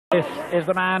This is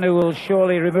the man who will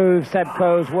surely remove Seb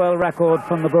Coe's world record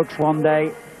from the books one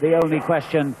day. The only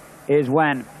question is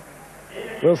when.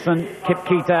 Wilson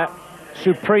Kipketer,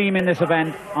 supreme in this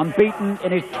event, unbeaten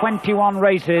in his 21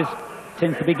 races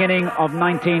since the beginning of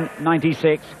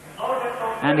 1996.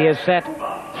 And he has set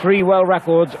 3 world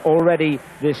records already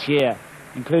this year,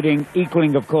 including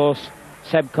equaling, of course,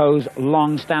 Seb Coe's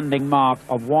long-standing mark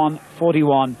of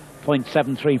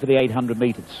 1:41.73 for the 800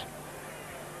 metres.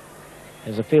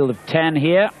 There's a field of 10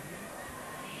 here,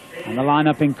 and the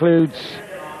lineup includes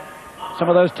some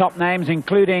of those top names,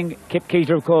 including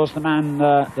Kipketer, of course, the man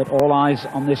that all eyes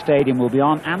on this stadium will be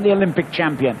on, and the Olympic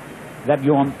champion,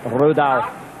 Vebjørn Rodal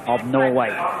of Norway.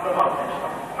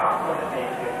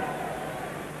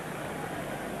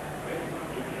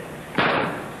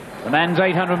 The men's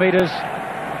 800 metres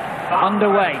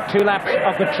underway, 2 laps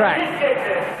of the track.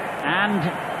 And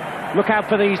look out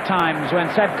for these times. When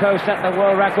Seb Coe set the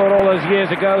world record all those years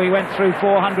ago, he went through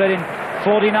 400 in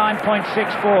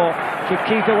 49.64.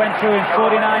 Kipketer went through in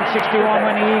 49.61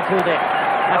 when he equaled it.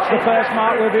 That's the first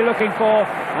mark we'll be looking for.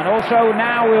 And also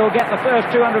now we'll get the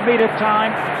first 200-metre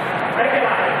time.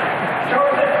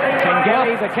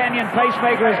 Kengeli, the Kenyan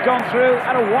pacemaker, has gone through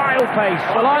at a wild pace.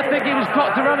 Well, I think he was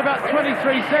clocked around about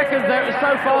 23 seconds there. It was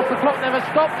so fast the clock never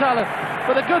stopped, Alan.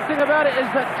 But the good thing about it is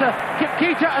that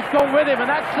Kipketer has gone with him, and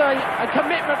that's a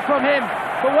commitment from him.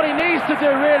 But what he needs to do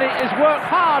really is work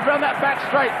hard around that back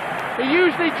straight. He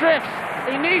usually drifts.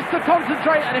 He needs to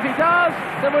concentrate, and if he does,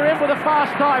 then we're in with a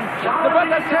fast time. The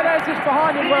Butler Teles is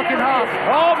behind him working hard.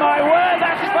 Oh my word,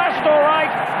 that's fast, all right.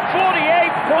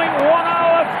 48.1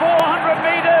 hour, 400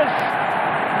 metres.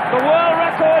 The world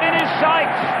record in his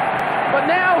sights. But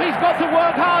now he's got to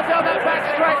work hard down that back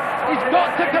straight. He's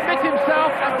got to commit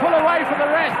himself and pull away from the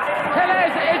rest.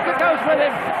 Teles it is that goes with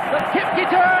him. But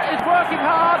Kipketer is working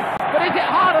hard, but is it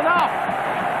hard enough?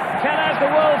 Teles, the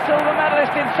world silver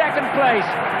medalist, in second place.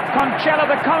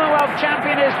 Concella, the Commonwealth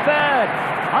champion, is third.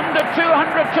 Under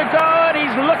 200 to go, and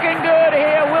he's looking good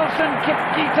here, Wilson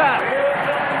Kipketer.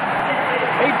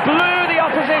 He blew the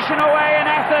opposition away in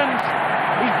Athens.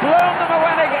 He's blown them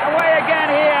away again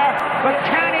here, but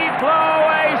can he blow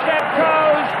away Seb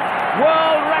Coe's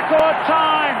world record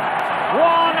time?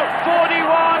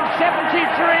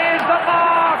 1:41.73 is the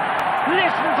mark.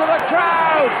 Listen to the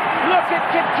crowd. Look at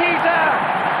Kipketer.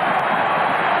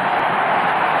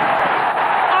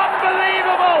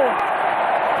 Unbelievable!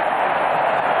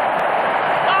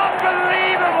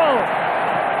 Unbelievable!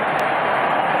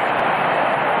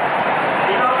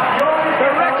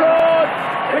 The record,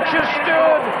 which has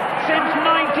stood since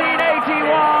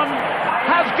 1981,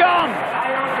 has gone.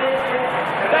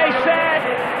 They said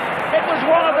it was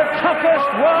one of the toughest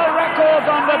world records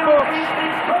on the books.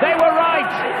 They were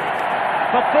right.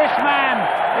 But this man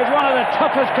is one of the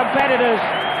toughest competitors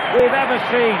we've ever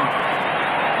seen.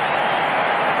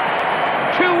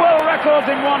 2 world records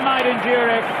in one night in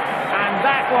Zurich, and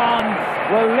that one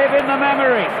will live in the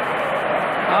memory.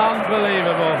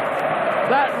 Unbelievable.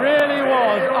 That really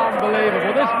was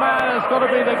unbelievable. This man has got to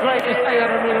be the greatest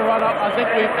 800-metre run-up I think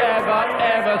we've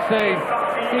ever seen.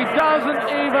 He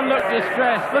doesn't even look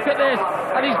distressed. Look at this.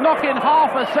 And he's knocking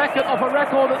half a second off a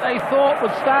record that they thought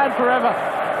would stand forever.